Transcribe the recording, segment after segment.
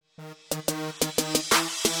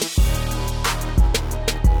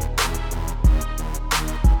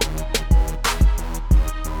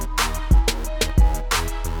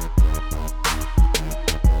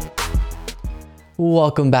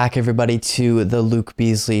Welcome back, everybody, to the Luke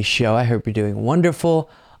Beasley Show. I hope you're doing wonderful.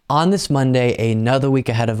 On this Monday, another week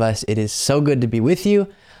ahead of us. It is so good to be with you.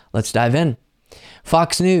 Let's dive in.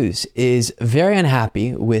 Fox News is very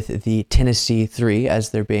unhappy with the Tennessee Three,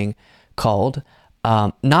 as they're being called.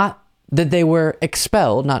 Not that they were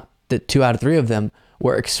expelled, not that 2 out of 3 of them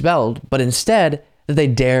were expelled, but instead that they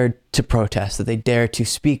dared to protest, that they dared to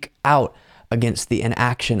speak out against the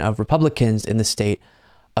inaction of Republicans in the state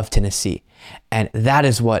of Tennessee. And that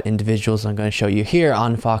is what individuals I'm going to show you here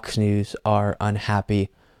on Fox News are unhappy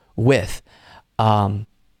with. I'm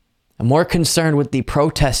more concerned with the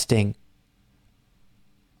protesting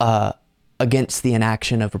against the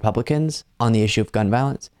inaction of Republicans on the issue of gun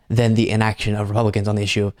violence than the inaction of Republicans on the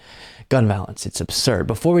issue of gun violence. It's absurd.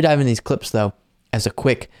 Before we dive into these clips, though, as a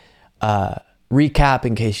quick recap,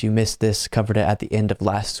 in case you missed this, covered it at the end of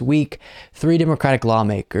last week, 3 Democratic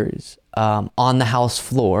lawmakers on the House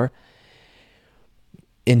floor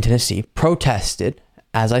in Tennessee protested,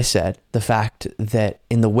 as I said, the fact that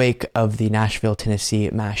in the wake of the Nashville,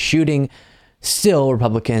 Tennessee mass shooting, still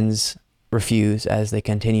Republicans refuse, as they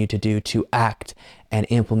continue to do, to act and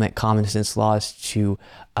implement common sense laws to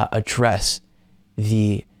address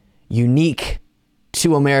the unique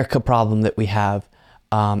to America problem that we have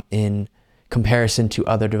in comparison to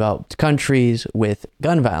other developed countries with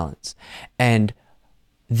gun violence. And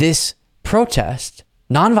this protest,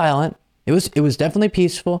 nonviolent, it was definitely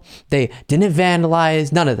peaceful. They didn't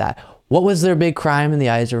vandalize, none of that. What was their big crime in the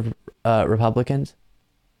eyes of Republicans?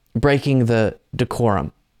 Breaking the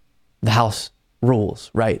decorum, the House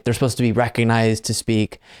rules, right? They're supposed to be recognized to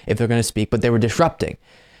speak if they're going to speak, but they were disrupting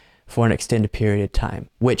for an extended period of time,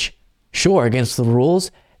 which, sure, against the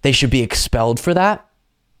rules, they should be expelled for that.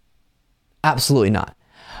 Absolutely not.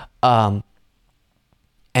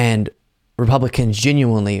 And Republicans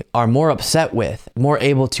genuinely are more upset with, more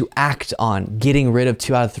able to act on getting rid of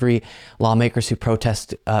 2 out of 3 lawmakers who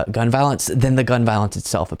protest gun violence than the gun violence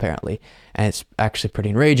itself, apparently. And it's actually pretty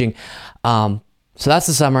enraging. So that's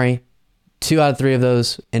the summary. 2 out of 3 of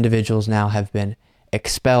those individuals now have been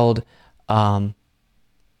expelled. And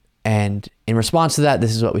in response to that,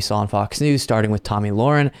 this is what we saw on Fox News, starting with Tommy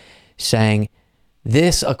Lauren saying,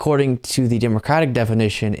 this, according to the Democratic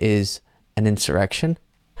definition, is an insurrection.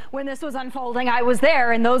 When this was unfolding, I was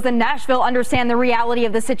there, and those in Nashville understand the reality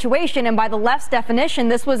of the situation. And by the left's definition,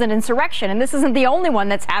 this was an insurrection. And this isn't the only one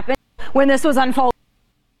that's happened when this was unfolding.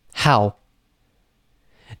 How?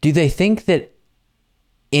 Do they think that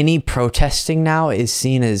any protesting now is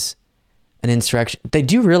seen as an insurrection? They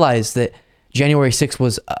do realize that January 6th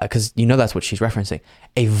was, because you know that's what she's referencing,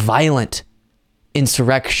 a violent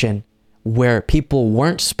insurrection where people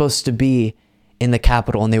weren't supposed to be in the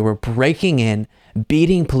Capitol and they were breaking in,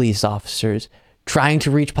 beating police officers, trying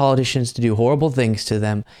to reach politicians to do horrible things to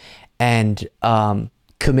them, and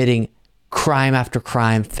committing crime after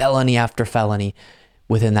crime, felony after felony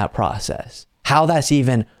within that process. How that's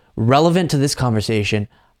even relevant to this conversation,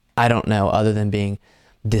 I don't know, other than being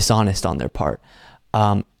dishonest on their part.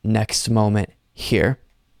 Next moment here.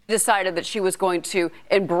 Decided that she was going to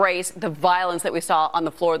embrace the violence that we saw on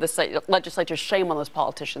the floor of the legislature. Shame on those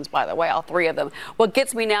politicians, by the way, all 3 of them. What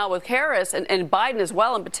gets me now with Harris and Biden as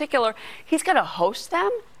well in particular, he's going to host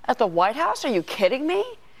them at the White House? Are you kidding me?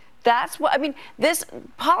 That's what, I mean, this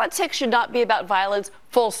politics should not be about violence,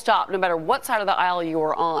 full stop, no matter what side of the aisle you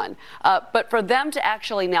are on. But for them to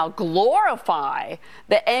actually now glorify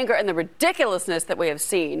the anger and the ridiculousness that we have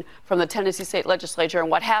seen from the Tennessee State Legislature and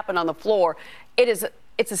what happened on the floor, it's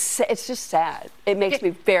just sad. It makes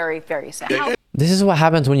me very, very sad. This is what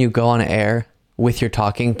happens when you go on air with your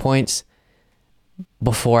talking points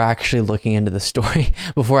before actually looking into the story,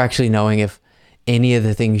 before actually knowing if any of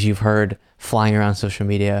the things you've heard flying around social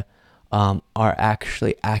media are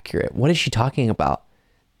actually accurate. What is she talking about?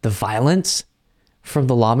 The violence from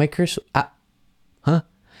the lawmakers? But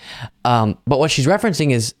what she's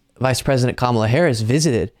referencing is Vice President Kamala Harris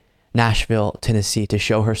visited Nashville, Tennessee to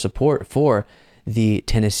show her support for the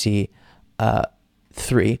Tennessee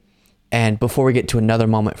Three. And before we get to another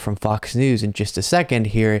moment from Fox News in just a second,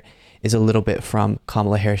 here is a little bit from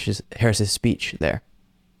Kamala Harris's speech there.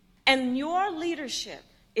 And your leadership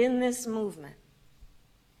in this movement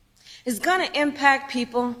is going to impact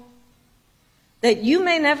people that you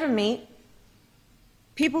may never meet,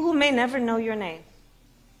 people who may never know your name.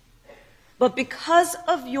 But because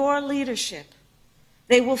of your leadership,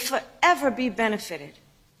 they will forever be benefited.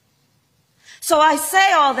 So I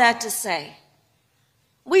say all that to say,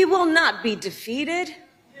 we will not be defeated.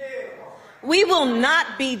 We will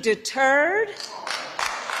not be deterred.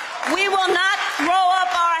 We will not throw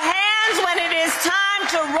up our hands when it is time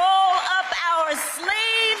to roll up our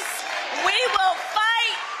sleeves. We will fight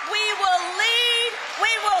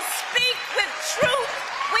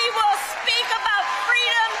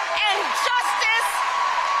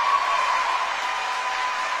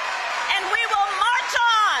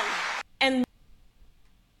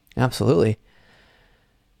Absolutely.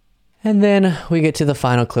 And then we get to the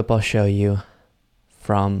final clip I'll show you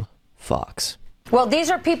from Fox. Well,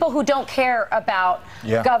 these are people who don't care about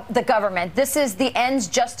the government. This is the ends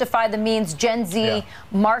justify the means, Gen Z,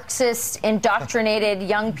 Marxist, indoctrinated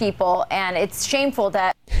young people. And it's shameful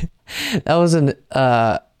that... That was an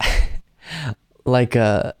like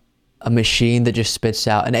a machine that just spits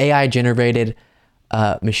out, an AI generated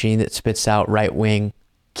machine that spits out right-wing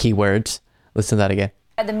keywords. Listen to that again.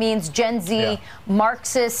 The means Gen Z,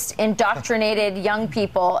 Marxist, indoctrinated young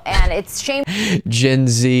people, and it's shameful. Gen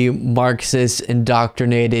Z, Marxist,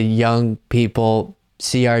 indoctrinated young people,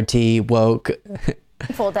 CRT, woke.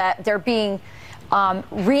 That they're being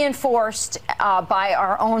reinforced by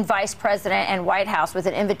our own vice president and White House with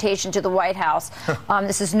an invitation to the White House.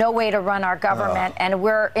 This is no way to run our government, and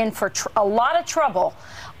we're in for a lot of trouble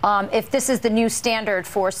if this is the new standard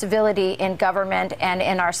for civility in government and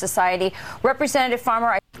in our society. Representative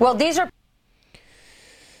Farmer, well, these are...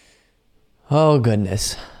 Oh,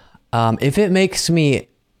 goodness. If it makes me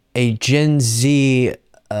a Gen Z,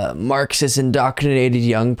 Marxist, indoctrinated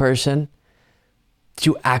young person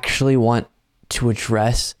to actually want to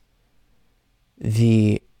address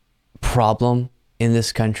the problem in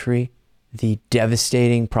this country, the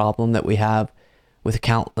devastating problem that we have with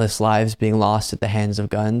countless lives being lost at the hands of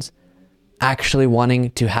guns, actually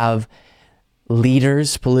wanting to have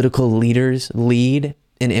leaders, political leaders, lead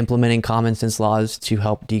in implementing common sense laws to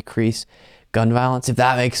help decrease gun violence, if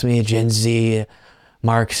that makes me a Gen Z,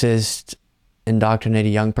 Marxist,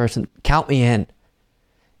 indoctrinated young person, count me in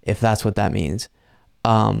if that's what that means.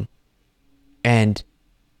 And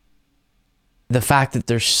the fact that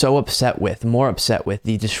they're so more upset with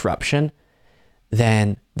the disruption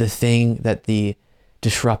than the thing that the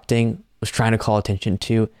disrupting was trying to call attention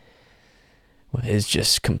to is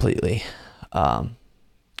just completely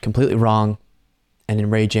wrong and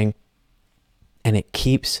enraging. And it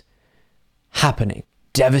keeps happening.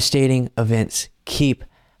 Devastating events keep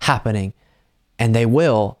happening, and they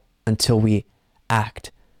will until we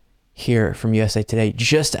act. Here from USA Today,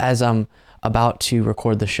 just as I'm about to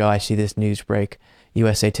record the show, I see this news break.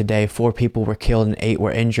 USA Today, 4 people were killed and 8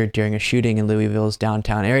 were injured during a shooting in Louisville's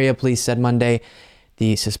downtown area, police said Monday.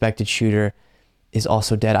 The suspected shooter is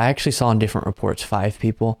also dead. I actually saw in different reports 5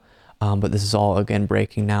 people, but this is all again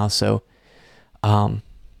breaking now. So one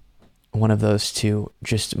of those 2,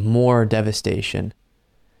 just more devastation.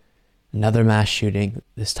 Another mass shooting,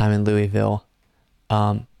 this time in Louisville.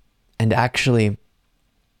 And actually,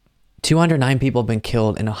 209 people have been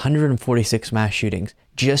killed in 146 mass shootings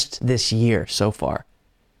just this year so far.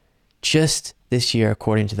 Just this year,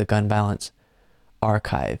 according to the Gun Violence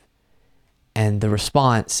Archive. And the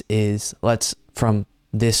response is, from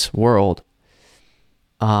this world,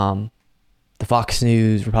 the Fox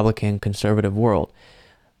News, Republican, conservative world,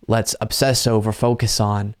 let's focus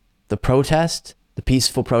on the protest, the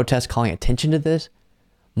peaceful protest, calling attention to this,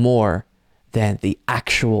 more than the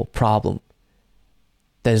actual problem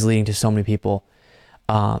that is leading to so many people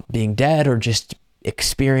being dead or just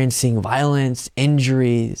experiencing violence,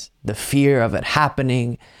 injuries, the fear of it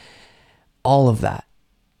happening, all of that.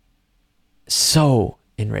 So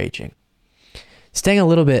enraging. Staying a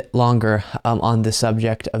little bit longer on the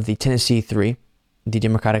subject of the Tennessee 3, the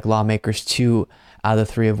Democratic lawmakers, 2 out of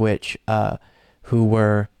the 3 of which who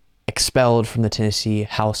were expelled from the Tennessee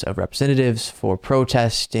House of Representatives for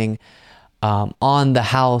protesting on the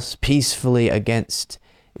House peacefully against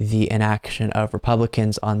the inaction of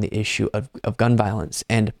Republicans on the issue of gun violence.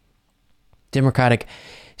 And Democratic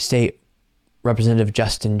State Representative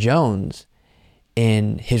Justin Jones,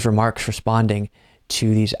 in his remarks responding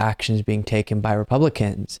to these actions being taken by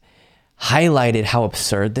Republicans, highlighted how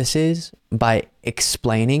absurd this is by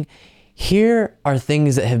explaining, here are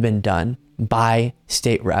things that have been done by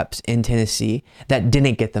state reps in Tennessee that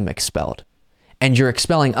didn't get them expelled. And you're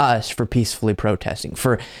expelling us for peacefully protesting,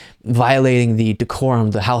 for violating the decorum,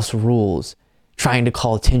 the House rules, trying to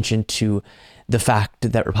call attention to the fact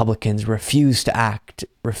that Republicans refuse to act,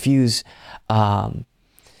 refuse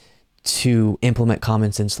to implement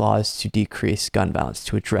common sense laws to decrease gun violence,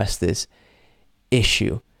 to address this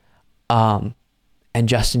issue. And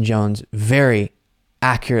Justin Jones very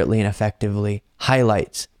accurately and effectively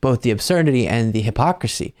highlights both the absurdity and the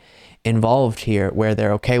hypocrisy involved here, where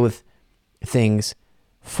they're okay with things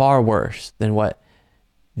far worse than what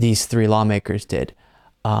these 3 lawmakers did.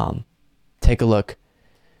 Take a look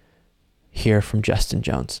here from Justin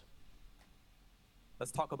Jones.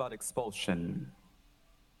 Let's talk about expulsion.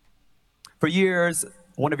 For years,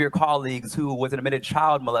 one of your colleagues who was an admitted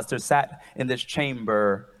child molester sat in this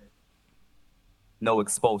chamber. No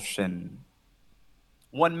expulsion.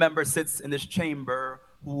 One member sits in this chamber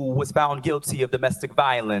who was found guilty of domestic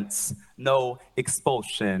violence. No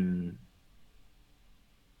expulsion.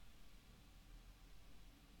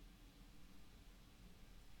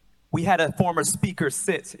 We had a former speaker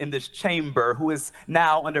sit in this chamber who is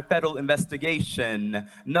now under federal investigation.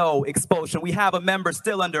 No expulsion. We have a member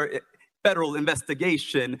still under federal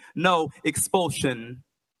investigation. No expulsion.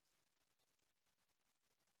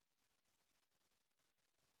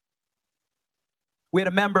 We had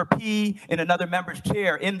a member pee in another member's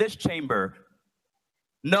chair in this chamber.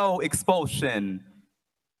 No expulsion.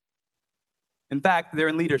 In fact, they're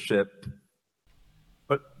in leadership.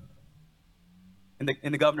 But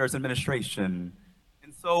in the governor's administration.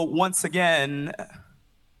 And so once again,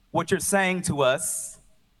 what you're saying to us,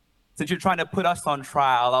 since you're trying to put us on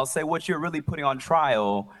trial, I'll say what you're really putting on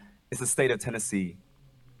trial is the state of Tennessee.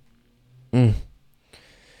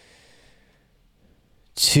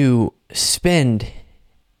 To spend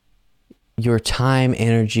your time,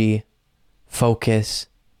 energy, focus,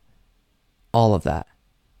 all of that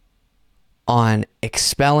on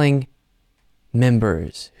expelling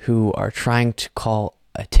members who are trying to call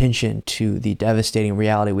attention to the devastating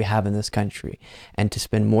reality we have in this country, and to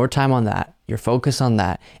spend more time on that, your focus on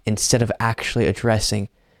that, instead of actually addressing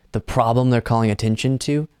the problem they're calling attention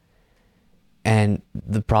to, and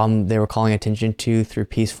the problem they were calling attention to through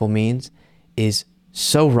peaceful means, is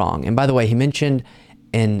so wrong. And by the way, he mentioned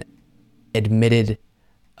an admitted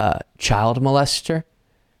child molester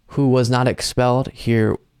who was not expelled.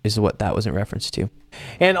 Here is what that was in reference to.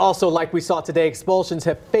 And also, like we saw today, expulsions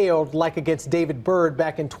have failed, like against David Byrd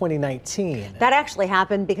back in 2019. That actually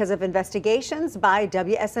happened because of investigations by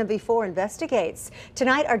WSMV4 Investigates.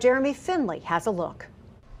 Tonight, our Jeremy Finley has a look.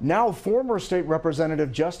 Now, former State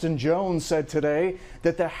Representative Justin Jones said today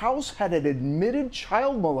that the House had an admitted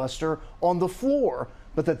child molester on the floor,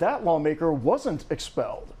 but that lawmaker wasn't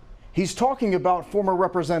expelled. He's talking about former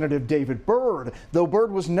Representative David Byrd, though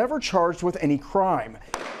Byrd was never charged with any crime.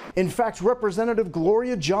 In fact, Representative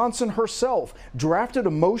Gloria Johnson herself drafted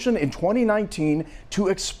a motion in 2019 to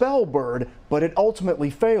expel Byrd, but it ultimately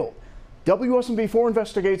failed. WSMV4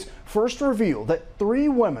 Investigates first revealed that 3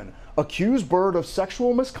 women accused Byrd of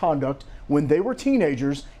sexual misconduct when they were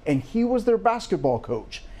teenagers, and he was their basketball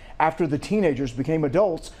coach. After the teenagers became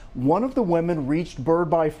adults, one of the women reached Byrd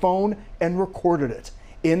by phone and recorded it.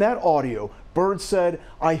 In that audio, Byrd said,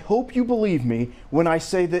 "I hope you believe me when I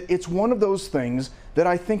say that it's one of those things that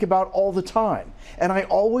I think about all the time, and I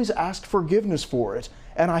always ask forgiveness for it,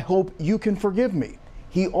 and I hope you can forgive me."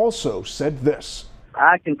 He also said this.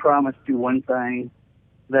 "I can promise you one thing,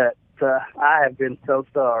 that I have been so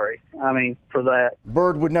sorry. For that."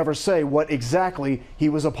 Byrd would never say what exactly he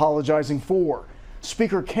was apologizing for.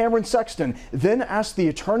 Speaker Cameron Sexton then asked the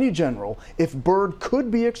Attorney General if Byrd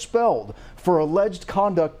could be expelled for alleged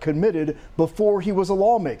conduct committed before he was a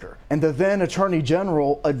lawmaker, and the then Attorney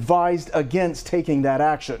General advised against taking that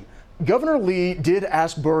action. Governor Lee did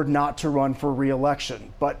ask Byrd not to run for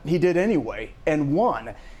re-election, but he did anyway and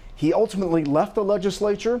won. He ultimately left the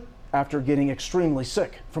legislature after getting extremely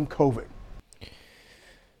sick from COVID.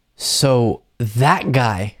 So that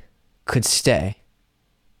guy could stay,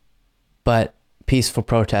 but peaceful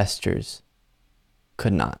protesters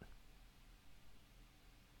could not.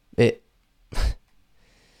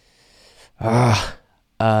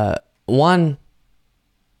 One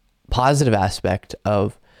positive aspect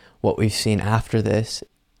of what we've seen after this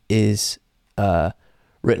is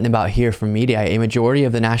written about here from media. A majority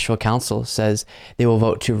of the Nashville Council says they will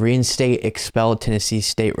vote to reinstate expelled Tennessee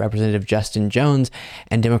State Representative Justin Jones,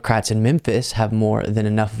 and Democrats in Memphis have more than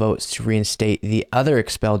enough votes to reinstate the other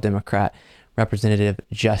expelled Democrat, Representative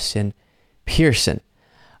Justin Pearson.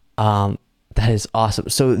 That is awesome.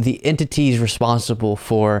 So the entities responsible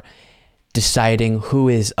for deciding who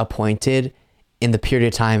is appointed in the period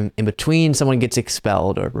of time in between someone gets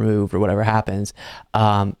expelled or removed or whatever happens,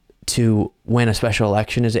 to when a special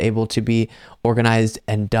election is able to be organized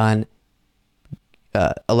and done,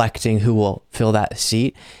 electing who will fill that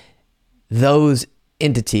seat. Those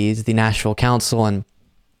entities, the Nashville Council and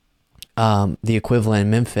the equivalent in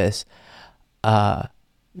Memphis,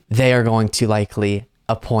 they are going to likely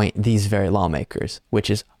appoint these very lawmakers, which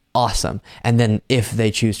is awesome. And then if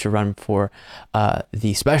they choose to run for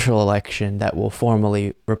the special election that will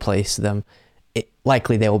formally replace them,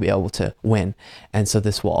 likely they will be able to win. And so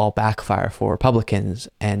this will all backfire for Republicans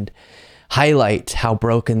and highlight how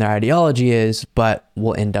broken their ideology is, but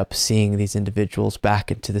we'll end up seeing these individuals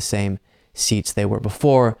back into the same seats they were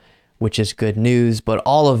before, which is good news. But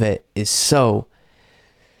all of it is so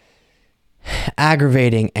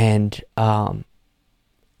aggravating and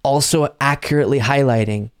also accurately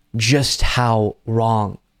highlighting just how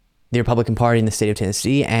wrong the Republican Party in the state of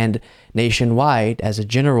Tennessee and nationwide as a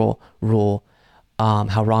general rule,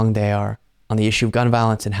 how wrong they are on the issue of gun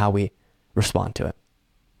violence and how we respond to it.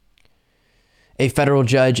 A federal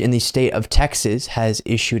judge in the state of Texas has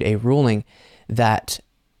issued a ruling that,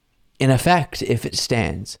 in effect, if it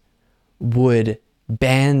stands, would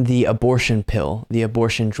ban the abortion pill, the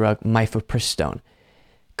abortion drug mifepristone.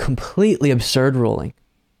 Completely absurd ruling.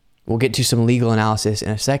 We'll get to some legal analysis in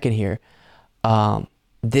a second here.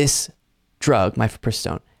 This drug,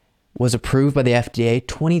 mifepristone, was approved by the FDA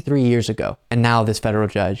 23 years ago. And now this federal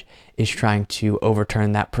judge is trying to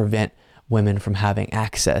overturn that, prevent women from having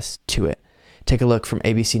access to it. Take a look from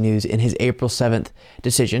ABC News. In his April 7th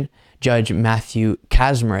decision, Judge Matthew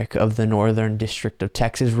Kaczmarek of the Northern District of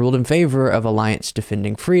Texas ruled in favor of Alliance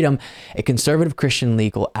Defending Freedom, a conservative Christian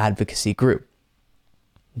legal advocacy group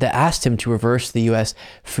that asked him to reverse the U.S.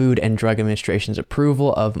 Food and Drug Administration's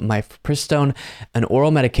approval of mifepristone, an oral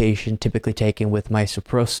medication typically taken with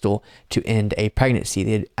misoprostol to end a pregnancy.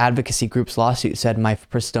 The advocacy group's lawsuit said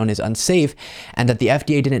mifepristone is unsafe and that the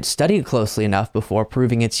FDA didn't study it closely enough before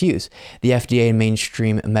approving its use. The FDA and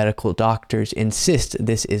mainstream medical doctors insist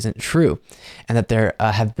this isn't true and that there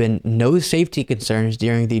have been no safety concerns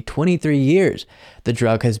during the 23 years the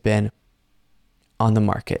drug has been on the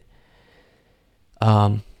market.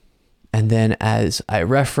 And then, as I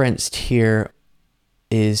referenced here,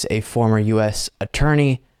 is a former U.S.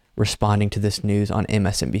 attorney responding to this news on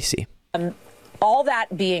MSNBC. All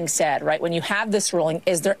that being said, right, when you have this ruling,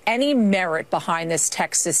 is there any merit behind this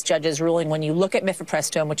Texas judge's ruling when you look at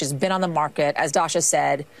mifepristone, which has been on the market, as Dasha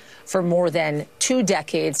said, for more than 2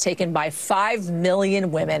 decades, taken by 5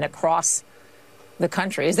 million women across the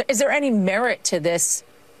country? Is there any merit to this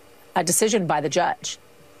decision by the judge?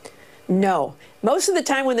 No. Most of the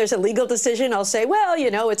time when there's a legal decision, I'll say, well, you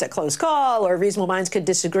know, it's a close call or reasonable minds could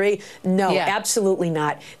disagree. No, absolutely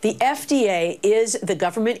not. The FDA is the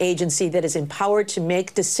government agency that is empowered to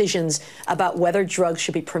make decisions about whether drugs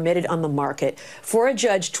should be permitted on the market. For a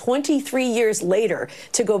judge 23 years later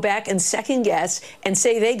to go back and second guess and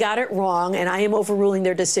say they got it wrong and I am overruling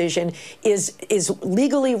their decision is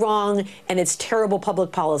legally wrong, and it's terrible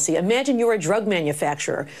public policy. Imagine you're a drug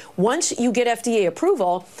manufacturer. Once you get FDA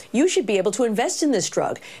approval, you should be able to invest in this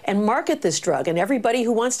drug and market this drug and everybody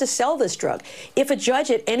who wants to sell this drug. If a judge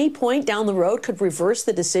at any point down the road could reverse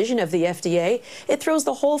the decision of the FDA, it throws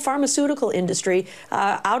the whole pharmaceutical industry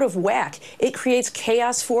out of whack. It creates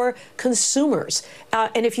chaos for consumers.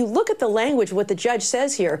 And if you look at the language, what the judge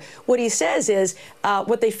says here, what he says is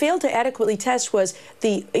what they failed to adequately test was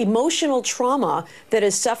the emotional trauma that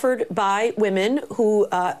is suffered by women who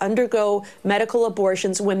undergo medical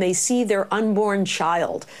abortions when they see their unborn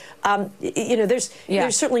child. You know, there's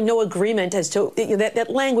certainly no agreement as to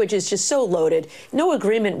that language is just so loaded. No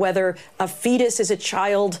agreement whether a fetus is a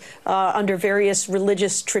child under various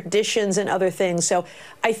religious traditions and other things. So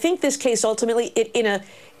I think this case ultimately, in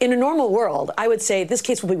a normal world, I would say this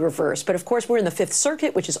case will be reversed. But of course, we're in the Fifth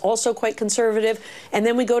Circuit, which is also quite conservative. And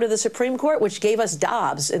then we go to the Supreme Court, which gave us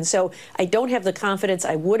Dobbs. And so I don't have the confidence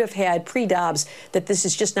I would have had pre-Dobbs that this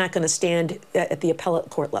is just not going to stand at the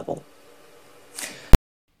appellate court level.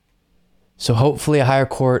 So hopefully a higher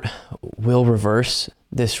court will reverse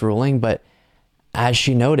this ruling. But as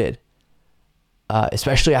she noted,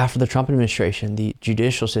 especially after the Trump administration, the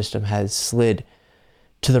judicial system has slid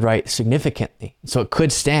to the right significantly. So it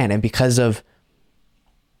could stand. And because of,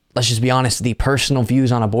 let's just be honest, the personal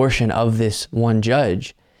views on abortion of this one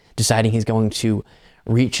judge deciding he's going to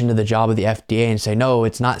reach into the job of the FDA and say, no,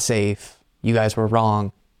 it's not safe. You guys were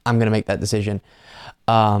wrong. I'm going to make that decision.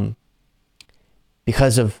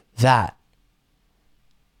 Because of that,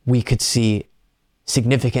 we could see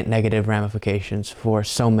significant negative ramifications for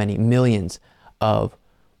so many millions of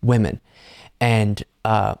women. And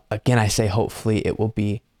again, I say hopefully it will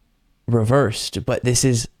be reversed. But this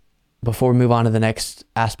is, before we move on to the next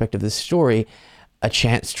aspect of this story, a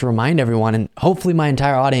chance to remind everyone, and hopefully my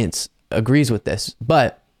entire audience agrees with this,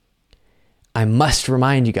 but I must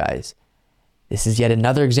remind you guys, this is yet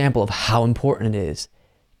another example of how important it is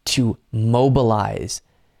to mobilize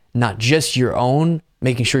not just your own,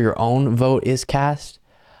 making sure your own vote is cast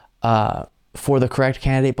for the correct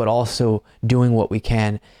candidate, but also doing what we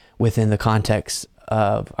can within the context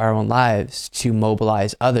of our own lives to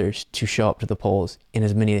mobilize others to show up to the polls in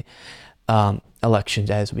as many elections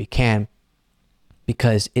as we can,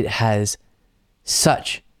 because it has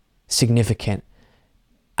such significant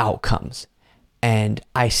outcomes. And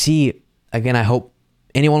I see, again, I hope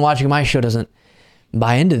anyone watching my show doesn't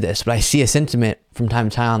buy into this, but I see a sentiment from time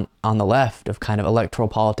to time on the left of kind of electoral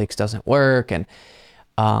politics doesn't work. And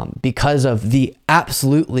because of the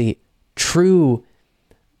absolutely true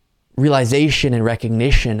realization and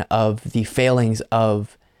recognition of the failings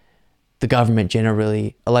of the government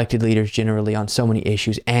generally, elected leaders generally on so many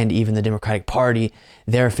issues, and even the Democratic Party,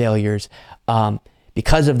 their failures.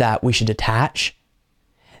 Because of that, we should detach.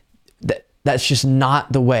 That's just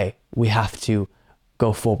not the way we have to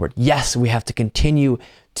go forward. Yes, we have to continue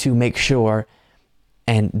to make sure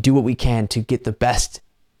and do what we can to get the best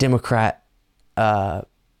Democrats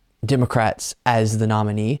as the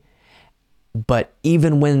nominee. But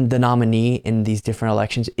even when the nominee in these different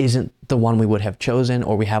elections isn't the one we would have chosen,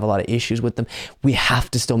 or we have a lot of issues with them, we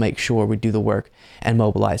have to still make sure we do the work and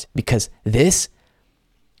mobilize, because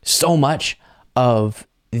so much of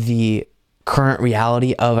the current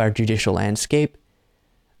reality of our judicial landscape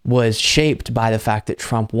was shaped by the fact that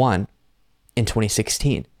Trump won in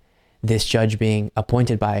 2016. This judge being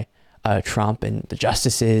appointed by Trump, and the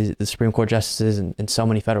justices, the Supreme Court justices, and so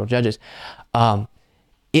many federal judges,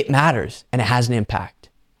 it matters and it has an impact.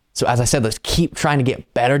 So as I said, let's keep trying to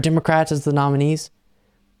get better Democrats as the nominees.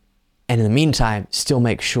 And in the meantime, still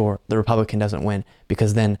make sure the Republican doesn't win,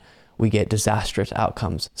 because then we get disastrous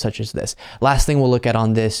outcomes such as this. Last thing we'll look at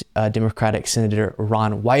on this, Democratic Senator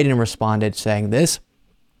Ron Wyden responded saying this,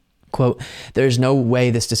 quote, "There's no way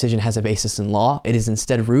this decision has a basis in law. It is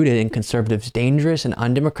instead rooted in conservatives' dangerous and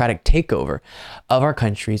undemocratic takeover of our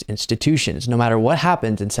country's institutions. No matter what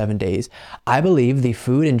happens in 7 days, I believe the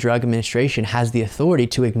Food and Drug Administration has the authority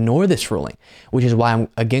to ignore this ruling," which is why I'm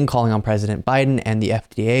again calling on President Biden and the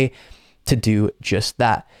FDA to do just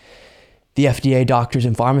that. The FDA, doctors,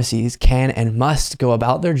 and pharmacies can and must go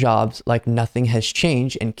about their jobs like nothing has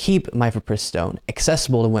changed and keep mifepristone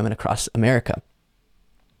accessible to women across America.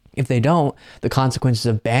 If they don't, the consequences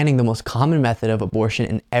of banning the most common method of abortion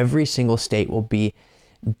in every single state will be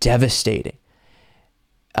devastating.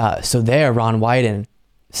 So there, Ron Wyden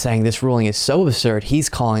saying this ruling is so absurd, he's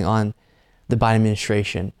calling on the Biden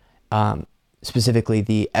administration, specifically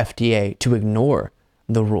the FDA, to ignore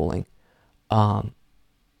the ruling.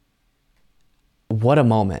 What a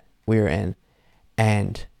moment we're in.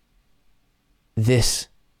 And this,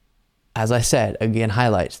 as I said, again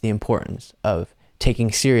highlights the importance of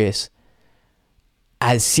taking serious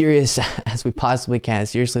as we possibly can,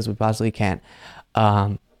 as seriously as we possibly can,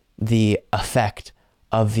 the effect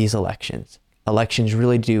of these elections. Elections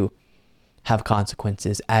really do have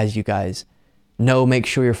consequences, as you guys know. Make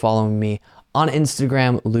sure you're following me on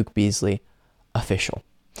Instagram, Luke Beasley Official.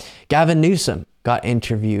 Gavin Newsom got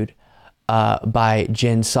interviewed by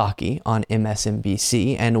Jen Psaki on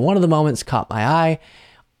MSNBC, and one of the moments caught my eye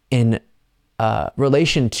in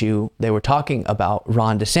relation to, they were talking about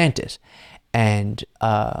Ron DeSantis, and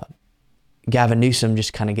Gavin Newsom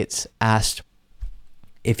just kind of gets asked,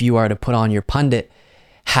 if you are to put on your pundit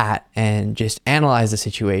hat and just analyze the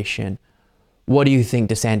situation, what do you think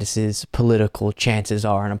DeSantis's political chances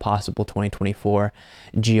are in a possible 2024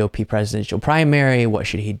 GOP presidential primary? What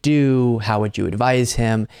should he do? How would you advise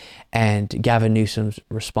him? And Gavin Newsom's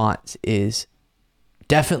response is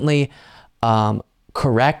definitely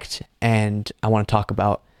correct, and I want to talk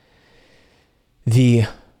about the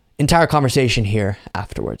entire conversation here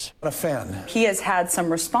afterwards. A fan. He has had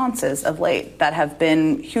some responses of late that have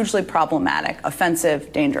been hugely problematic,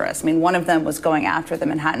 offensive, dangerous. I mean, one of them was going after the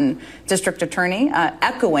Manhattan district attorney,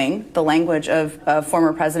 echoing the language of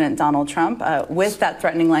former President Donald Trump with that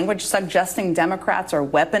threatening language, suggesting Democrats are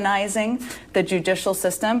weaponizing the judicial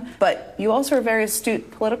system. But you also are a very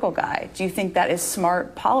astute political guy. Do you think that is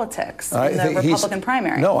smart politics in the Republican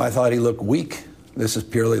primary? No, I thought he looked weak. This is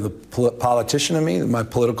purely the politician in me, my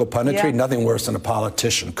political punditry. Yeah. Nothing worse than a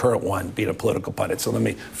politician, current one, being a political pundit. So let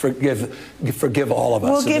me forgive all of us.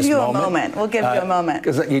 We'll give you a moment. We'll give you a moment.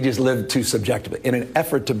 Because you just lived too subjectively. In an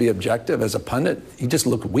effort to be objective as a pundit, you just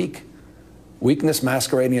looked weak. Weakness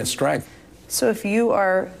masquerading as strength. So if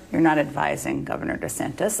you're not advising Governor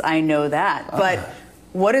DeSantis, I know that, but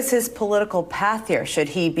what is his political path here? Should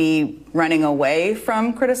he be running away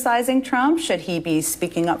from criticizing Trump? Should he be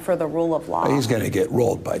speaking up for the rule of law? He's going to get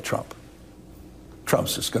rolled by Trump.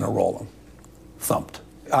 Trump's just going to roll him. Thumped.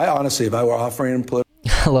 I honestly, if I were offering him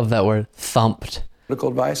I love that word, thumped. Political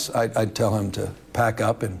advice, I'd tell him to pack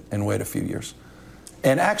up and wait a few years.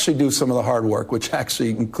 And actually do some of the hard work, which actually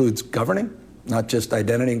includes governing, not just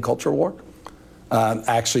identity and culture war.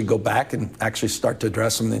 Actually go back and actually start to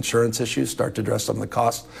address some of the insurance issues, start to address some of the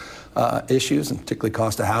cost issues, and particularly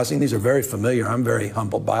cost of housing. These are very familiar. I'm very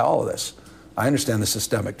humbled by all of this. I understand the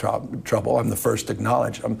systemic trouble. I'm the first to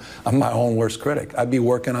acknowledge. I'm my own worst critic. I'd be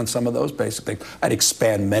working on some of those basic things. I'd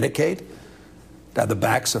expand Medicaid to the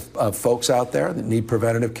backs of folks out there that need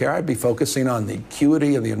preventative care. I'd be focusing on the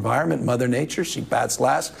acuity of the environment, Mother Nature. She bats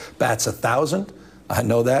last, bats 1,000. I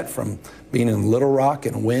know that from being in Little Rock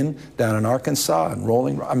and win down in Arkansas and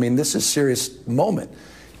Rolling Rock. I mean, this is a serious moment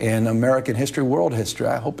in American history, world history.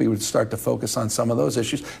 I hope he would start to focus on some of those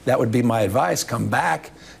issues. That would be my advice. Come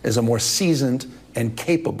back as a more seasoned and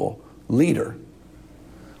capable leader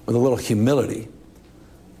with a little humility,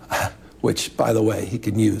 which, by the way, he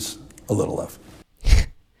can use a little of.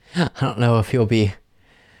 I don't know if he'll be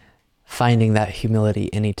finding that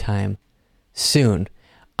humility anytime soon.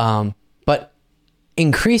 But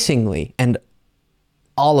increasingly, and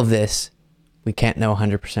all of this, we can't know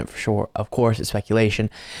 100% for sure. Of course, it's speculation,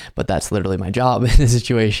 but that's literally my job in this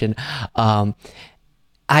situation.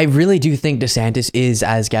 I really do think DeSantis is,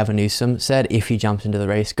 as Gavin Newsom said, if he jumps into the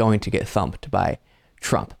race, going to get thumped by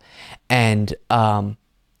Trump. And from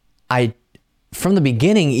the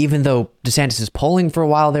beginning, even though DeSantis' polling for a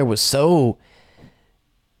while there was so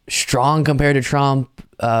strong compared to Trump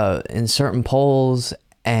in certain polls,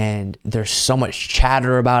 and there's so much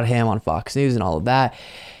chatter about him on Fox News and all of that,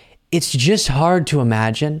 it's just hard to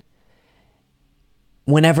imagine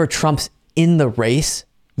whenever Trump's in the race,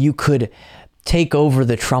 you could take over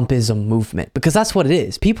the Trumpism movement, because that's what it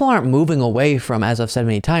is. People aren't moving away from, as I've said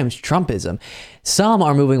many times, Trumpism. Some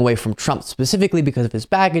are moving away from Trump specifically because of his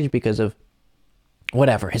baggage, because of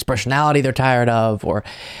whatever, his personality they're tired of, or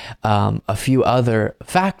a few other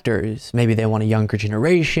factors. Maybe they want a younger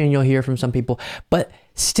generation, you'll hear from some people. But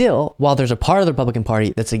still, while there's a part of the Republican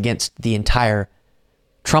Party that's against the entire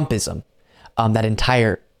Trumpism, that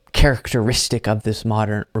entire characteristic of this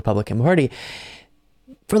modern Republican Party,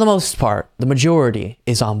 for the most part, the majority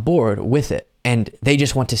is on board with it. And they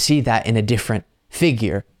just want to see that in a different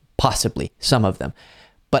figure, possibly, some of them.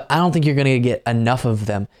 But I don't think you're going to get enough of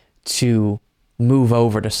them to move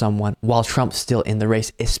over to someone while Trump's still in the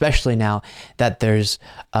race, especially now that there's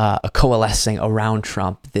a coalescing around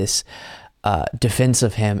Trump, this defense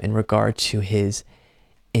of him in regard to his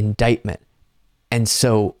indictment. And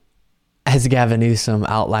so, as Gavin Newsom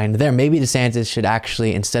outlined there, maybe DeSantis should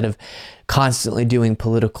actually, instead of constantly doing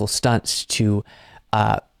political stunts to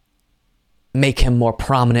make him more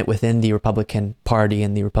prominent within the Republican Party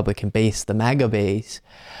and the Republican base, the MAGA base,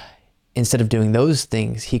 instead of doing those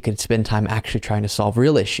things, he could spend time actually trying to solve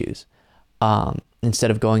real issues.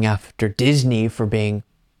 Instead of going after Disney for being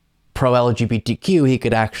pro-LGBTQ, he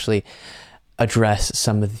could actually address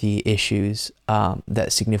some of the issues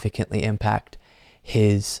that significantly impact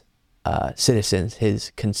his citizens,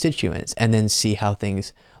 his constituents, and then see how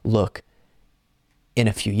things look in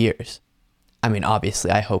a few years. I mean,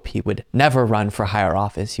 obviously, I hope he would never run for higher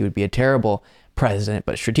office. He would be a terrible president,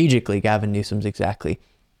 but strategically, Gavin Newsom's exactly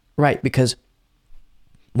right, because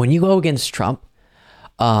when you go against Trump,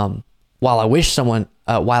 while I wish someone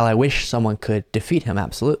could defeat him,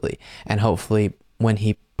 absolutely, and hopefully when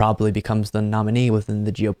he probably becomes the nominee within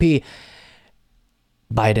the GOP,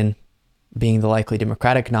 Biden, being the likely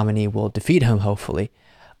Democratic nominee, will defeat him, hopefully.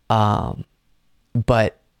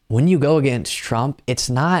 But when you go against Trump, it's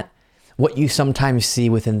not what you sometimes see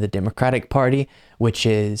within the Democratic Party, which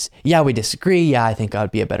is, yeah, we disagree. Yeah, I think I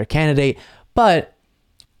would be a better candidate. But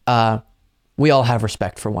we all have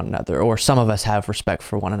respect for one another, or some of us have respect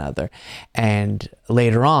for one another. And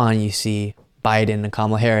later on, you see Biden and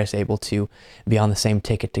Kamala Harris able to be on the same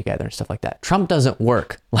ticket together and stuff like that. Trump doesn't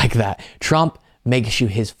work like that. Trump makes you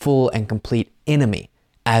his full and complete enemy,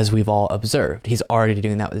 as we've all observed. He's already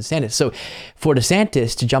doing that with DeSantis. So for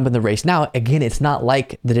DeSantis to jump in the race now, again, it's not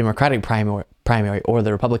like the Democratic primary or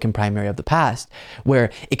the Republican primary of the past, where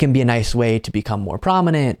it can be a nice way to become more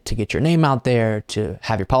prominent, to get your name out there, to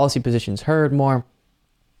have your policy positions heard more,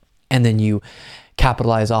 and then you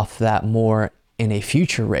capitalize off that more in a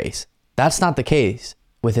future race. That's not the case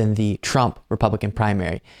within the Trump Republican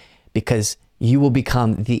primary, because you will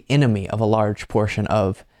become the enemy of a large portion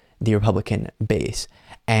of the Republican base.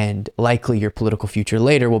 And likely your political future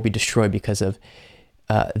later will be destroyed because of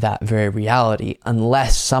that very reality,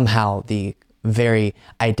 unless somehow the very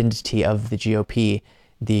identity of the GOP,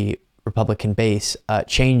 the Republican base,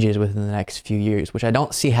 changes within the next few years, which I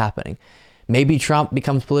don't see happening. Maybe Trump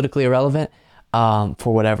becomes politically irrelevant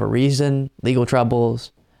for whatever reason, legal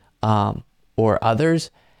troubles or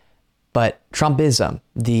others. But Trumpism,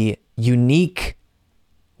 the unique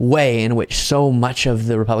way in which so much of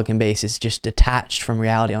the Republican base is just detached from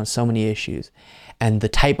reality on so many issues, and the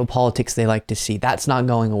type of politics they like to see, that's not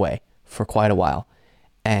going away for quite a while.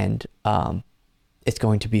 And it's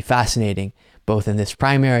going to be fascinating, both in this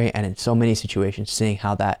primary and in so many situations, seeing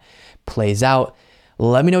how that plays out.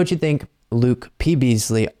 Let me know what you think. Luke P.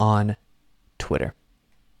 Beasley on Twitter.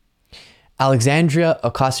 Alexandria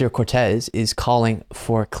Ocasio-Cortez is calling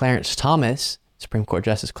for Clarence Thomas, Supreme Court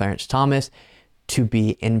Justice Clarence Thomas, to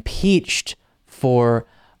be impeached for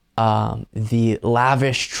the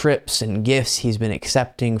lavish trips and gifts he's been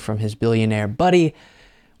accepting from his billionaire buddy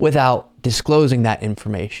without disclosing that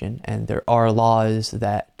information. And there are laws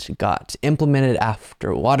that got implemented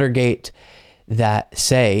after Watergate that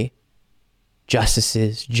say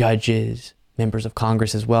justices, judges, members of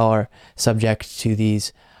Congress as well are subject to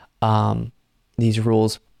these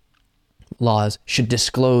rules. Laws should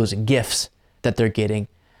disclose gifts that they're getting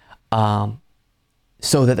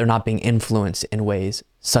so that they're not being influenced in ways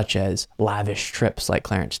such as lavish trips like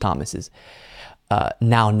Clarence Thomas is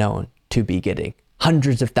now known to be getting.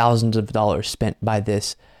 Hundreds of thousands of dollars spent by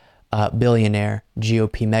this billionaire,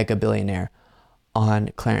 GOP mega billionaire, on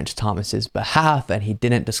Clarence Thomas's behalf, and he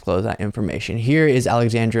didn't disclose that information. Here is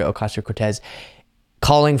Alexandria Ocasio-Cortez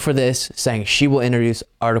calling for this, saying she will introduce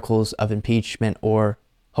articles of impeachment, or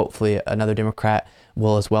hopefully another Democrat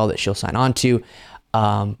will as well, that she'll sign on to.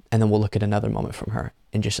 And then we'll look at another moment from her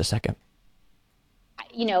in just a second.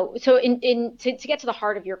 You know, so to get to the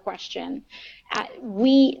heart of your question,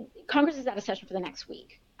 Congress is out of session for the next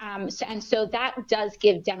week. So that does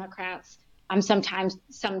give Democrats sometimes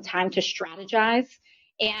some time to strategize.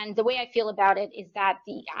 And the way I feel about it is that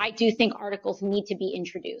I do think articles need to be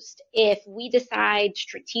introduced. If we decide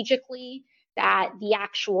strategically that the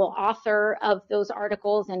actual author of those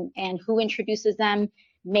articles and who introduces them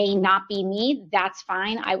may not be me, that's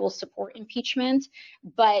fine. I will support impeachment.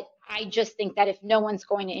 But I just think that if no one's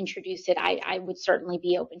going to introduce it, I would certainly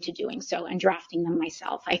be open to doing so and drafting them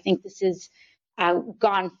myself. I think this is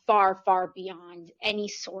gone far, far beyond any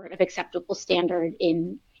sort of acceptable standard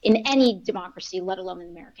in any democracy, let alone an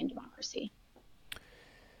American democracy.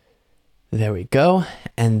 There we go.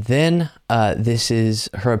 And then this is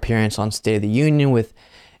her appearance on State of the Union with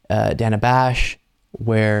Dana Bash,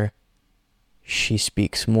 where she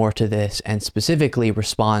speaks more to this and specifically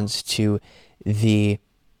responds to the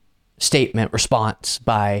statement response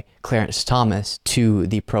by Clarence Thomas to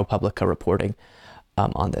the ProPublica reporting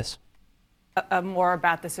on this. More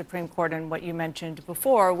about the Supreme Court and what you mentioned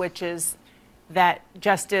before, which is that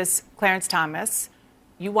Justice Clarence Thomas,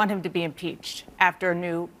 you want him to be impeached after a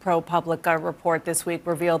new ProPublica report this week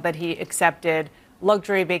revealed that he accepted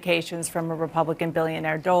luxury vacations from a Republican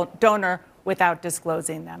billionaire donor without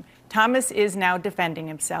disclosing them. Thomas is now defending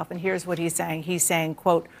himself, and here's what he's saying. He's saying,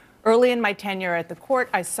 quote, "Early in my tenure at the court,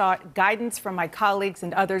 I sought guidance from my colleagues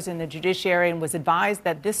and others in the judiciary and was advised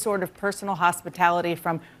that this sort of personal hospitality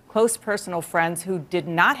from close personal friends who did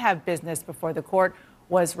not have business before the court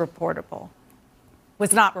was not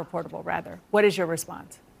reportable, rather." What is your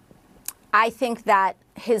response? I think that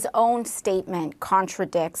his own statement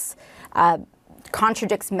contradicts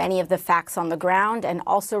many of the facts on the ground and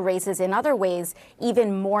also raises in other ways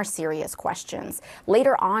even more serious questions.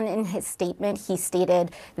 Later on in his statement, he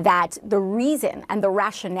stated that the reason and the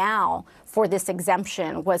rationale for this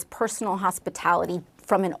exemption was personal hospitality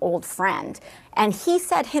from an old friend. And he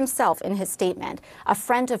said himself in his statement, a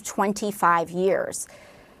friend of 25 years.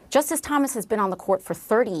 Justice Thomas has been on the court for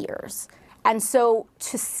 30 years. And so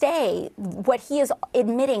to say what he is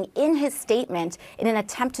admitting in his statement in an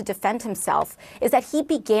attempt to defend himself is that he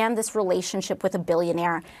began this relationship with a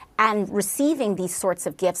billionaire and receiving these sorts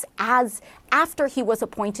of gifts after he was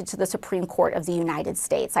appointed to the Supreme Court of the United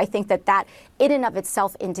States. I think that in and of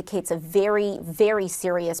itself indicates a very, very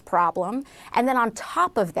serious problem. And then on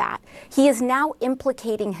top of that, he is now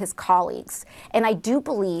implicating his colleagues. And I do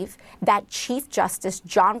believe that Chief Justice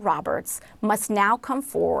John Roberts must now come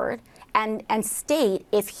forward and state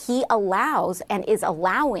if he allows and is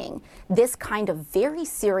allowing this kind of very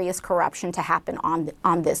serious corruption to happen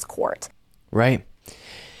on this court. Right.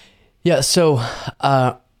 Yeah, so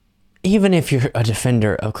even if you're a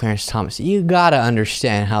defender of Clarence Thomas, you gotta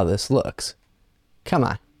understand how this looks. Come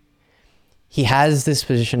on. He has this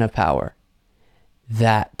position of power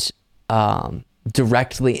that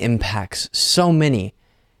directly impacts so many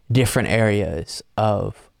different areas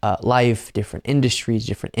of life, different industries,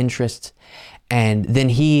 different interests. And then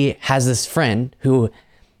he has this friend who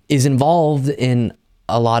is involved in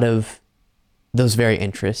a lot of those very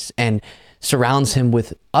interests and surrounds him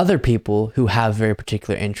with other people who have very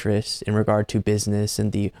particular interests in regard to business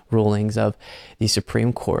and the rulings of the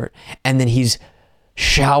Supreme Court. And then he's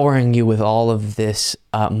showering you with all of this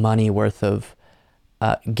money worth of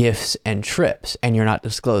gifts and trips, and you're not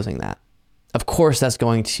disclosing that. Of course, that's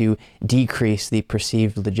going to decrease the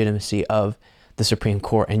perceived legitimacy of the Supreme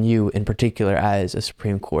Court and you in particular as a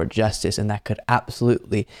Supreme Court justice. And that could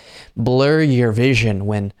absolutely blur your vision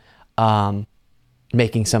when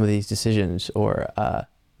making some of these decisions or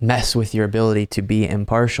mess with your ability to be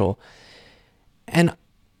impartial. And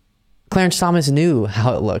Clarence Thomas knew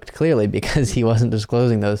how it looked clearly because he wasn't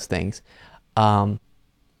disclosing those things.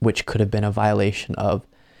 which could have been a violation of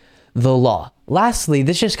the law. Lastly,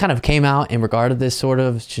 this just kind of came out in regard to this, sort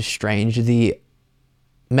of, it's just strange. The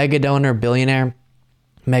mega donor billionaire,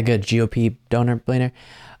 mega GOP donor billionaire,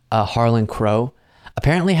 Harlan Crow,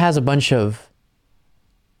 apparently has a bunch of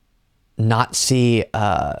Nazi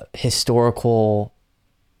historical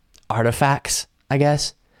artifacts, I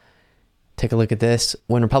guess. Take a look at this.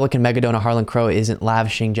 When Republican mega donor Harlan Crow isn't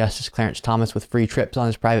lavishing Justice Clarence Thomas with free trips on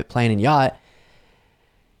his private plane and yacht,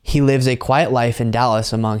 he lives a quiet life in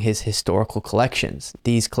Dallas among his historical collections.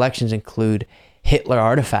 These collections include Hitler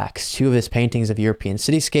artifacts, 2 of his paintings of European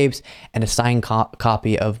cityscapes, and a signed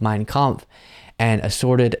copy of Mein Kampf, and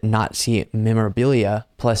assorted Nazi memorabilia,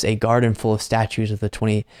 plus a garden full of statues of the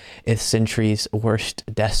 20th century's worst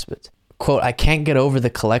despots. Quote, "I can't get over the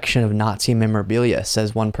collection of Nazi memorabilia,"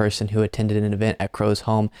 says one person who attended an event at Crow's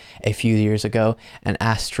home a few years ago and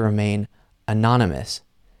asked to remain anonymous.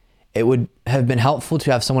 It would have been helpful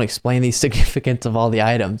to have someone explain the significance of all the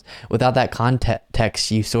items. Without that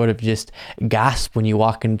context, you sort of just gasp when you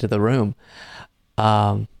walk into the room.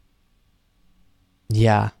 Yeah.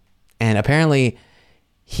 And apparently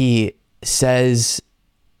he says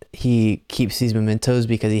he keeps these mementos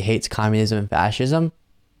because he hates communism and fascism,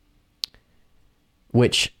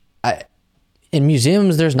 which in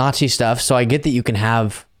museums, there's Nazi stuff. So I get that you can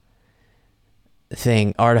have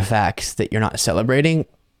artifacts that you're not celebrating,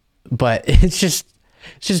 but it's just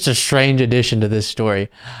a strange addition to this story,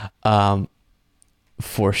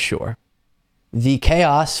 for sure. The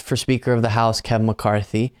chaos for Speaker of the House Kevin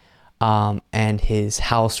McCarthy and his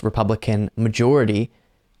House Republican majority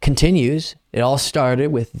continues. It all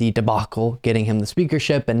started with the debacle getting him the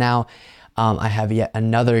speakership, and now I have yet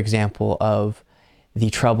another example of the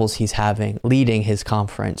troubles he's having leading his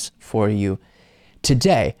conference for you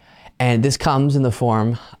today. And this comes in the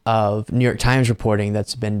form of New York Times reporting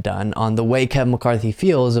that's been done on the way Kevin McCarthy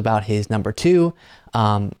feels about his number 2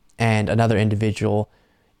 and another individual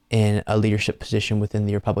in a leadership position within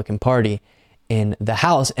the Republican Party in the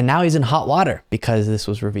House. And now he's in hot water because this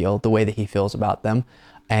was revealed, the way that he feels about them.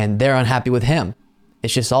 And they're unhappy with him.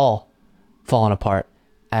 It's just all falling apart,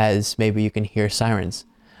 as maybe you can hear sirens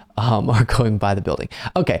are going by the building.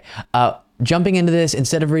 Okay. Jumping into this,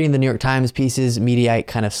 instead of reading the New York Times pieces, Mediaite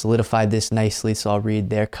kind of solidified this nicely, so I'll read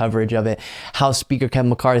their coverage of it. House Speaker Kevin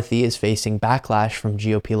McCarthy is facing backlash from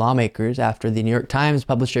GOP lawmakers after the New York Times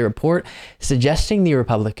published a report suggesting the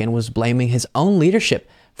Republican was blaming his own leadership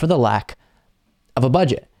for the lack of a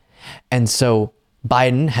budget. And so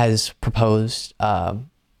Biden has proposed,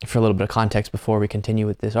 for a little bit of context before we continue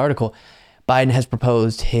with this article, Biden has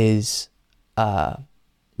proposed his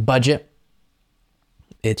budget.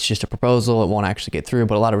 It's just a proposal. It won't actually get through,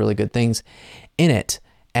 but a lot of really good things in it.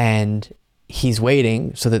 And he's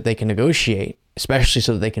waiting so that they can negotiate, especially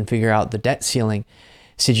so that they can figure out the debt ceiling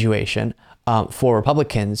situation for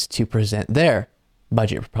Republicans to present their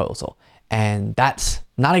budget proposal. And that's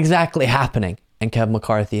not exactly happening. And Kevin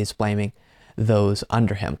McCarthy is blaming those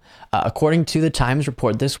under him. According to the Times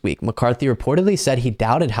report this week, McCarthy reportedly said he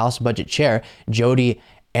doubted House Budget Chair Jody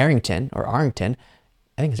Arrington,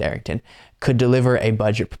 I think it's Arrington, could deliver a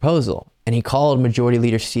budget proposal. And he called Majority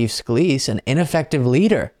Leader Steve Scalise an ineffective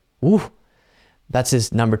leader. Ooh, that's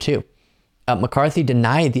his number 2. McCarthy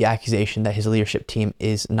denied the accusation that his leadership team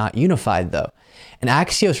is not unified, though. An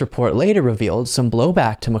Axios report later revealed some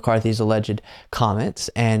blowback to McCarthy's alleged comments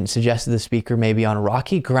and suggested the speaker may be on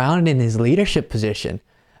rocky ground in his leadership position.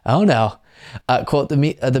 Oh no. Quote,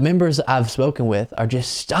 the members I've spoken with are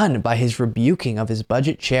just stunned by his rebuking of his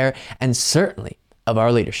budget chair and certainly of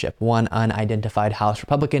our leadership. One unidentified House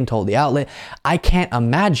Republican told the outlet, I can't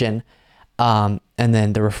imagine, and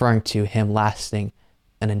then they're referring to him lasting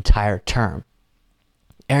an entire term.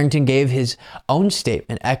 Arrington gave his own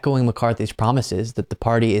statement echoing McCarthy's promises that the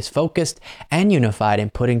party is focused and unified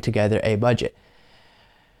in putting together a budget.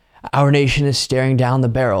 Our nation is staring down the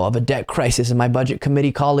barrel of a debt crisis, and my budget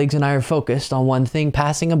committee colleagues and I are focused on one thing,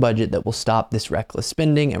 passing a budget that will stop this reckless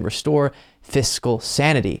spending and restore fiscal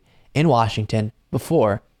sanity in Washington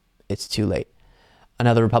before it's too late.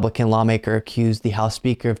 Another Republican lawmaker accused the House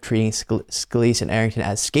Speaker of treating Scalise and Arrington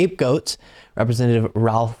as scapegoats. Representative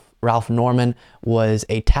Ralph Norman was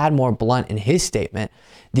a tad more blunt in his statement.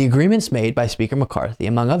 The agreements made by Speaker McCarthy,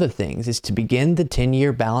 among other things, is to begin the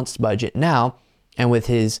 10-year balanced budget now, and with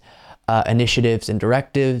his initiatives and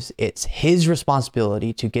directives, it's his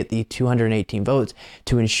responsibility to get the 218 votes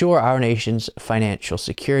to ensure our nation's financial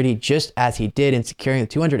security, just as he did in securing the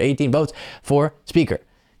 218 votes for Speaker.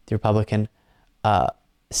 The Republican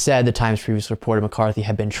said the Times previously reported McCarthy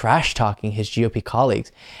had been trash-talking his GOP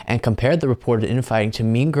colleagues and compared the reported infighting to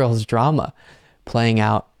Mean Girls drama playing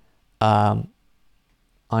out on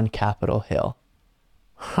on Capitol Hill.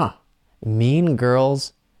 Huh. Mean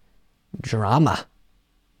Girls drama.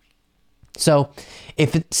 So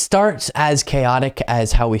if it starts as chaotic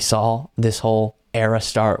as how we saw this whole era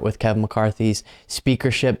start with Kevin McCarthy's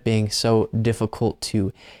speakership being so difficult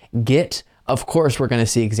to get, of course, we're going to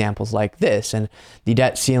see examples like this, and the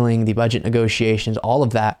debt ceiling, the budget negotiations, all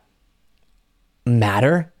of that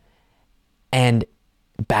matter, and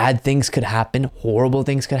bad things could happen, horrible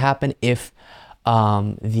things could happen if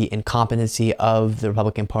the incompetency of the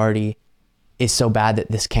Republican Party is so bad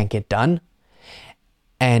that this can't get done.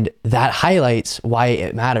 And that highlights why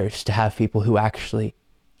it matters to have people who actually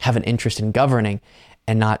have an interest in governing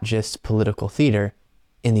and not just political theater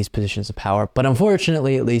in these positions of power. But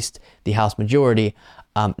unfortunately, at least the House majority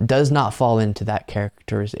does not fall into that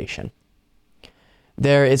characterization.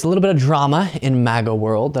 There is a little bit of drama in MAGA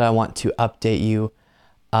world that I want to update you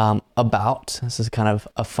about. This is kind of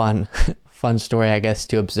a fun story, I guess,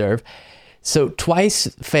 to observe. So twice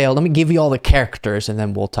failed. Let me give you all the characters and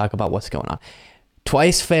then we'll talk about what's going on.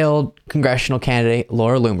 Twice failed congressional candidate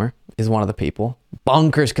Laura Loomer is one of the people.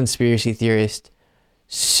 Bonkers conspiracy theorist,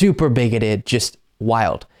 super bigoted, just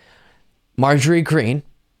wild. Marjorie Greene,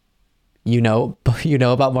 you know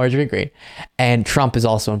about Marjorie Greene, and Trump is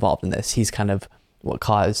also involved in this. He's kind of what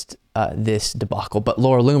caused this debacle. But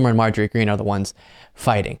Laura Loomer and Marjorie Greene are the ones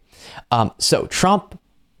fighting. So Trump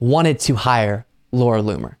wanted to hire Laura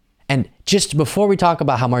Loomer. And just before we talk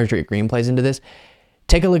about how Marjorie Greene plays into this,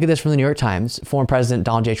 take a look at this from the New York Times. Former President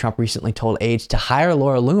Donald J. Trump recently told aides to hire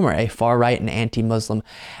Laura Loomer, a far-right and anti-Muslim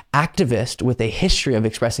activist with a history of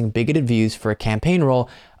expressing bigoted views, for a campaign role,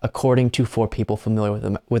 according to 4 people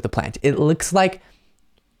familiar with the plant. It looks like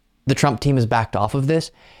the Trump team has backed off of this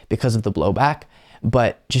because of the blowback.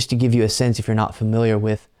 But just to give you a sense, if you're not familiar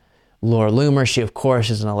with Laura Loomer, she, of course,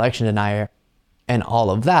 is an election denier and all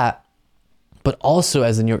of that. But also,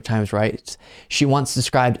 as the New York Times writes, she once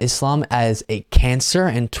described Islam as a cancer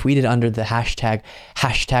and tweeted under the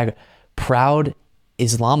hashtag proud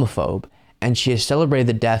Islamophobe. And she has celebrated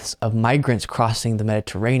the deaths of migrants crossing the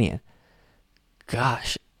Mediterranean.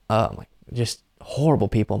 Gosh, just horrible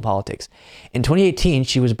people in politics. In 2018,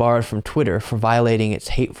 she was barred from Twitter for violating its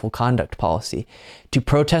hateful conduct policy. To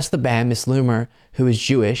protest the ban, Ms. Loomer, who is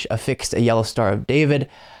Jewish, affixed a yellow Star of David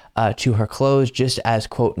to her clothes, just as,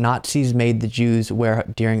 quote, Nazis made the Jews wear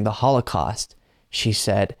during the Holocaust, she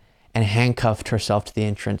said, and handcuffed herself to the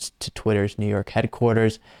entrance to Twitter's New York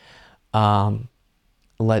headquarters.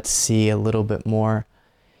 Let's see a little bit more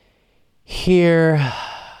here.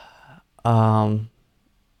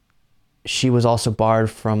 She was also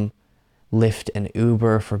barred from Lyft and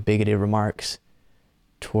Uber for bigoted remarks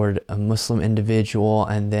toward a Muslim individual.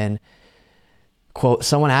 And then, quote,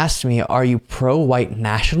 someone asked me, are you pro-white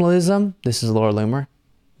nationalism? This is Laura Loomer.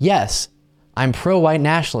 Yes, I'm pro-white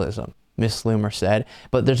nationalism, Miss Loomer said.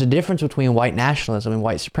 But there's a difference between white nationalism and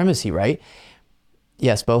white supremacy, right?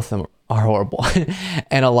 Yes, both of them are horrible.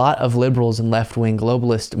 And a lot of liberals and left-wing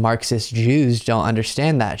globalist Marxist Jews don't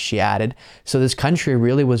understand that, she added. So this country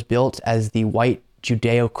really was built as the white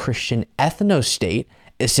Judeo-Christian ethno-state,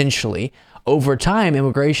 essentially. Over time,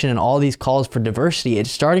 immigration and all these calls for diversity,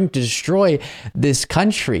 it's starting to destroy this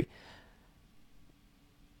country.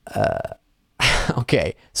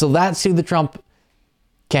 Okay, so that's who the Trump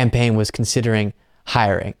campaign was considering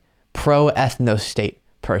hiring. Pro-ethno-state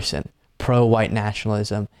person, pro-white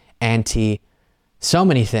nationalism, anti so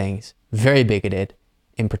many things, very bigoted,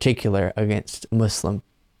 in particular against Muslim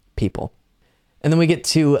people. And then we get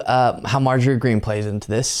to how Marjorie Greene plays into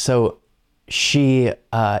this. So she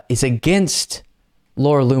is against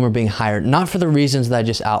Laura Loomer being hired, not for the reasons that I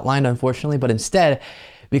just outlined, unfortunately, but instead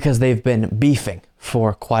because they've been beefing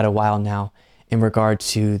for quite a while now in regard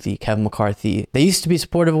to the Kevin McCarthy. They used to be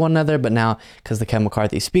supportive of one another, but now because the Kevin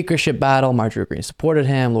McCarthy speakership battle, Marjorie Greene supported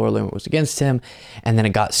him, Laura Loomer was against him, and then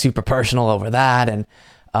it got super personal over that and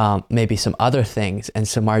maybe some other things. And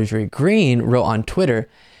so Marjorie Greene wrote on Twitter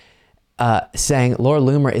saying, Laura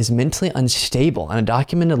Loomer is mentally unstable and a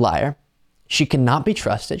documented liar. She cannot be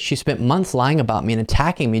trusted. She spent months lying about me and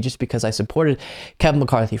attacking me just because I supported Kevin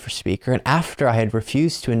McCarthy for speaker. And after I had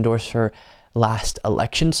refused to endorse her last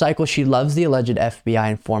election cycle, she loves the alleged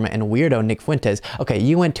FBI informant and weirdo Nick Fuentes. Okay,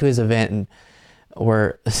 you went to his event and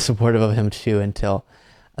were supportive of him too until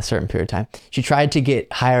a certain period of time. She tried to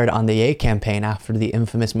get hired on the Ye campaign after the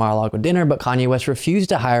infamous Mar-a-Lago dinner, but Kanye West refused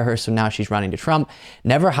to hire her, so now she's running to Trump.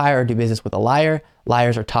 Never hire or do business with a liar.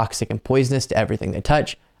 Liars are toxic and poisonous to everything they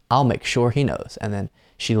touch. I'll make sure he knows. And then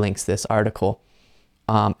she links this article.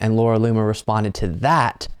 And Laura Loomer responded to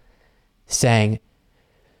that saying,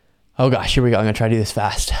 oh gosh, here we go. I'm going to try to do this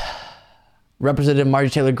fast. Representative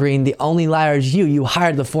Marjorie Taylor Greene, the only liar is you. You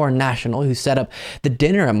hired the foreign national who set up the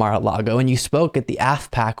dinner at Mar-a-Lago, and you spoke at the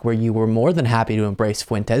AFPAC where you were more than happy to embrace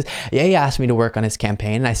Fuentes. Yeah, he asked me to work on his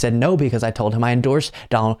campaign, and I said no because I told him I endorse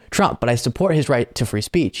Donald Trump, but I support his right to free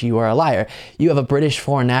speech. You are a liar. You have a British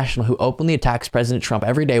foreign national who openly attacks President Trump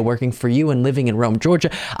every day, working for you and living in Rome,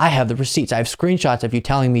 Georgia. I have the receipts. I have screenshots of you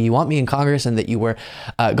telling me you want me in Congress and that you were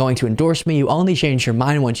going to endorse me. You only changed your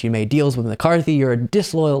mind once you made deals with McCarthy. You're a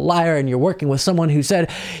disloyal liar, and you're working with someone who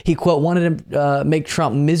said he, quote, wanted to make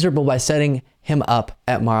Trump miserable by setting him up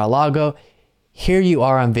at Mar-a-Lago. Here you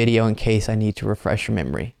are on video in case I need to refresh your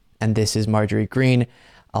memory. And this is Marjorie Greene.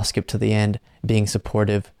 I'll skip to the end, being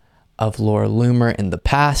supportive of Laura Loomer in the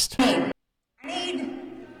past.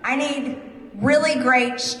 I need really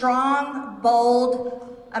great, strong,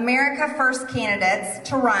 bold, America First candidates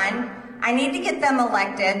to run. I need to get them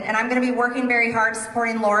elected, and I'm going to be working very hard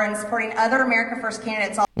supporting Laura and supporting other America First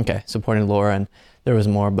candidates. Okay, supporting Laura, and there was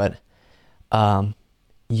more, but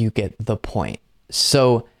you get the point.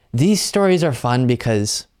 So these stories are fun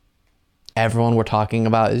because everyone we're talking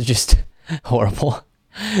about is just horrible.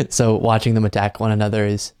 So watching them attack one another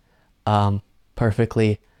is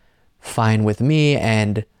perfectly fine with me.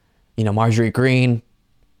 And, you know, Marjorie Greene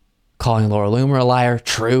calling Laura Loomer a liar,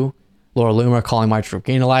 true. Laura Loomer calling Marjorie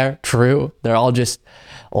Greene a liar, true. They're all just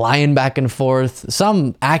lying back and forth.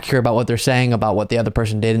 Some accurate about what they're saying about what the other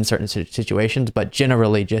person did in certain situations, but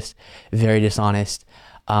generally just very dishonest.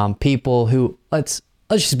 People who, let's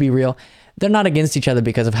just be real, they're not against each other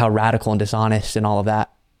because of how radical and dishonest and all of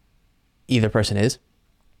that either person is.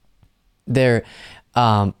 They're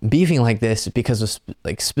beefing like this because of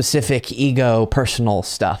like specific ego, personal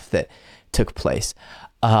stuff that took place.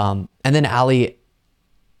 And then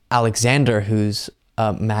Alexander, who's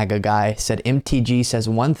a MAGA guy, said MTG says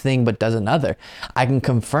one thing but does another. I can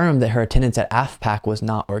confirm that her attendance at AFPAC was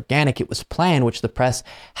not organic. It was planned, which the press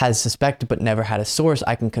has suspected but never had a source.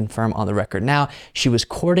 I can confirm on the record now. She was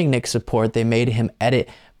courting Nick's support. They made him edit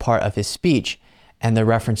part of his speech. And they're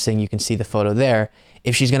referencing, you can see the photo there.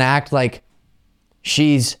 If she's going to act like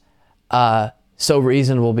she's so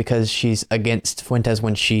reasonable because she's against Fuentes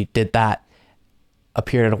when she did that,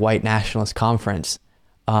 appeared at a white nationalist conference,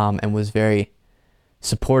 and was very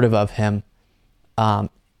supportive of him at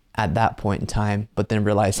that point in time, but then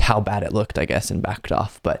realized how bad it looked, I guess, and backed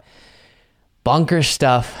off. But bonkers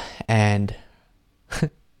stuff and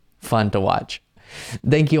fun to watch.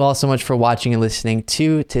 Thank you all so much for watching and listening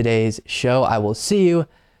to today's show. I will see you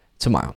tomorrow.